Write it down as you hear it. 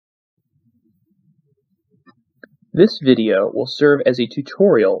This video will serve as a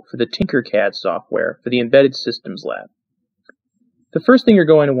tutorial for the TinkerCad software for the Embedded Systems Lab. The first thing you're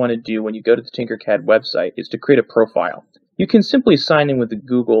going to want to do when you go to the TinkerCad website is to create a profile. You can simply sign in with the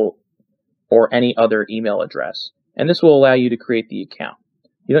Google or any other email address, and this will allow you to create the account.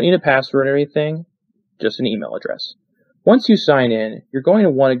 You don't need a password or anything, just an email address. Once you sign in, you're going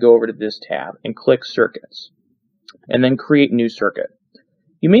to want to go over to this tab and click Circuits, and then Create New Circuit.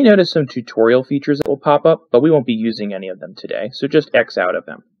 You may notice some tutorial features that will pop up, but we won't be using any of them today, so just X out of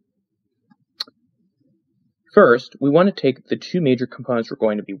them. First, we want to take the two major components we're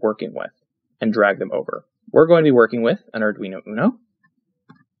going to be working with and drag them over. We're going to be working with an Arduino Uno,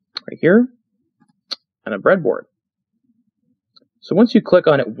 right here, and a breadboard. So once you click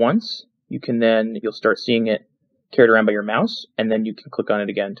on it once, you'll start seeing it carried around by your mouse, and then you can click on it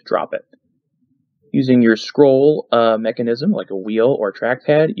again to drop it. Using your scroll mechanism, like a wheel or a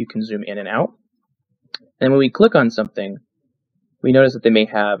trackpad, you can zoom in and out. And when we click on something, we notice that they may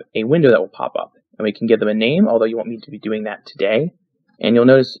have a window that will pop up. And we can give them a name, although you won't need to be doing that today. And you'll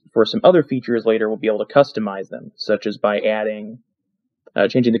notice for some other features later, we'll be able to customize them, such as by adding,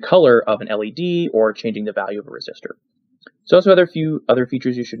 changing the color of an LED or changing the value of a resistor. So also a few other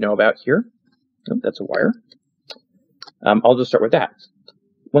features you should know about here. Oh, that's a wire. I'll just start with that.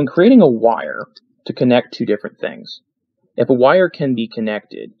 When creating a wire to connect two different things, if a wire can be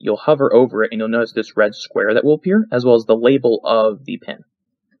connected, you'll hover over it and you'll notice this red square that will appear, as well as the label of the pin.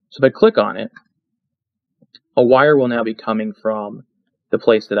 So if I click on it, a wire will now be coming from the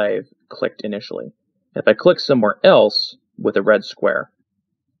place that I've clicked initially. If I click somewhere else with a red square,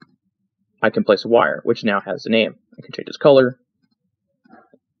 I can place a wire, which now has a name. I can change its color.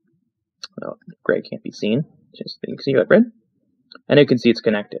 Oh, gray can't be seen. Just you can see that red. And you can see it's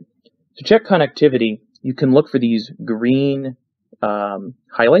connected. To check connectivity, you can look for these green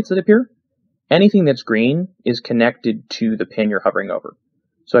highlights that appear. Anything that's green is connected to the pin you're hovering over.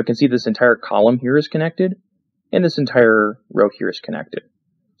 So I can see this entire column here is connected, and this entire row here is connected.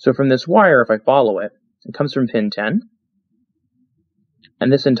 So from this wire, if I follow it, it comes from pin 10,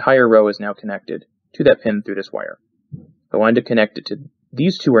 and this entire row is now connected to that pin through this wire. If I wanted to connect it to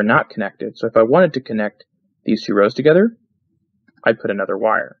these two are not connected, so if I wanted to connect these two rows together, I'd put another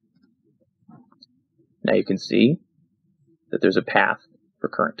wire. Now you can see that there's a path for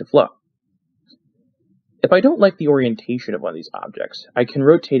current to flow. If I don't like the orientation of one of these objects, I can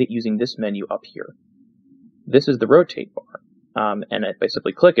rotate it using this menu up here. This is the rotate bar, and if I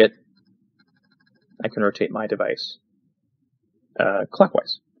simply click it, I can rotate my device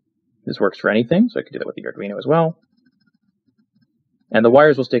clockwise. This works for anything, so I can do that with the Arduino as well. And the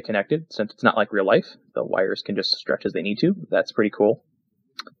wires will stay connected, since it's not like real life. The wires can just stretch as they need to. That's pretty cool.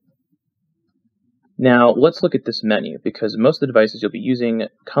 Now, let's look at this menu, because most of the devices you'll be using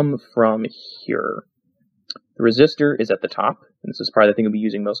come from here. The resistor is at the top, and this is probably the thing you'll be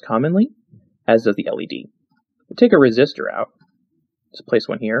using most commonly, as does the LED. We'll take a resistor out, just place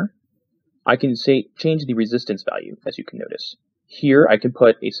one here. I can change the resistance value, as you can notice. Here, I can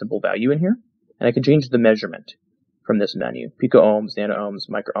put a simple value in here, and I can change the measurement from this menu. Pico-ohms, nano-ohms,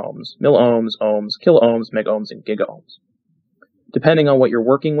 micro-ohms, milliohms, ohms, kilo-ohms, mega-ohms, and giga-ohms. Depending on what you're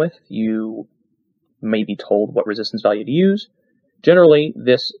working with, you may be told what resistance value to use. Generally,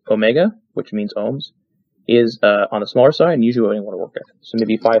 this omega, which means ohms, is on the smaller side and usually what you want to work with. So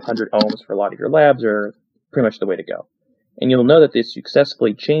maybe 500 ohms for a lot of your labs are pretty much the way to go. And you'll know that they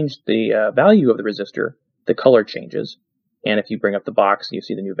successfully changed the value of the resistor, the color changes, and if you bring up the box, you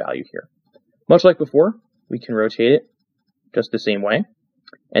see the new value here. Much like before, we can rotate it just the same way.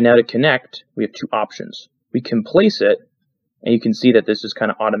 And now to connect, we have two options. We can place it, and you can see that this just kind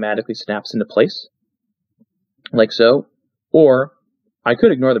of automatically snaps into place, like so. Or I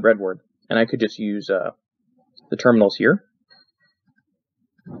could ignore the breadboard, and I could just use the terminals here,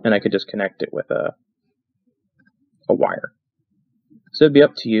 and I could just connect it with a wire. So it'd be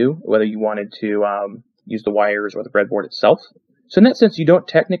up to you whether you wanted to use the wires or the breadboard itself. So in that sense, you don't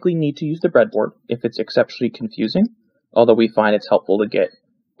technically need to use the breadboard if it's exceptionally confusing, although we find it's helpful to get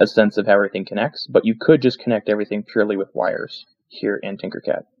a sense of how everything connects, but you could just connect everything purely with wires here in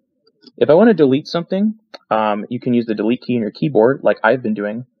TinkerCad. If I want to delete something, you can use the delete key in your keyboard like I've been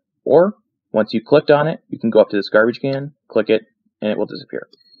doing, or once you clicked on it, you can go up to this garbage can, click it, and it will disappear.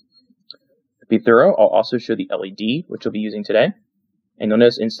 To be thorough, I'll also show the LED, which we'll be using today. And you'll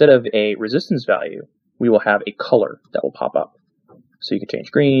notice instead of a resistance value, we will have a color that will pop up. So you can change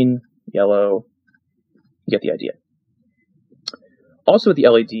green, yellow, you get the idea. Also with the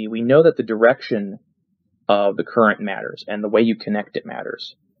LED, we know that the direction of the current matters and the way you connect it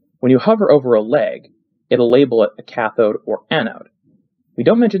matters. When you hover over a leg, it'll label it a cathode or anode. We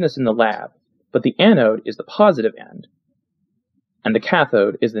don't mention this in the lab, but the anode is the positive end, and the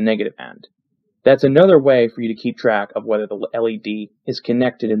cathode is the negative end. That's another way for you to keep track of whether the LED is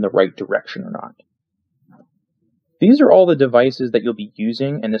connected in the right direction or not. These are all the devices that you'll be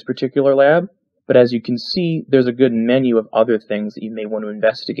using in this particular lab, but as you can see, there's a good menu of other things that you may want to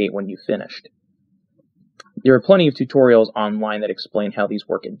investigate when you've finished. There are plenty of tutorials online that explain how these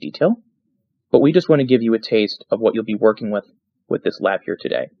work in detail, but we just want to give you a taste of what you'll be working with this lab here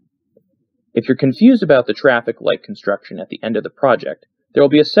today. If you're confused about the traffic light construction at the end of the project, there will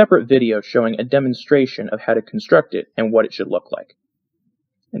be a separate video showing a demonstration of how to construct it and what it should look like.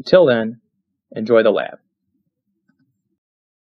 Until then, enjoy the lab.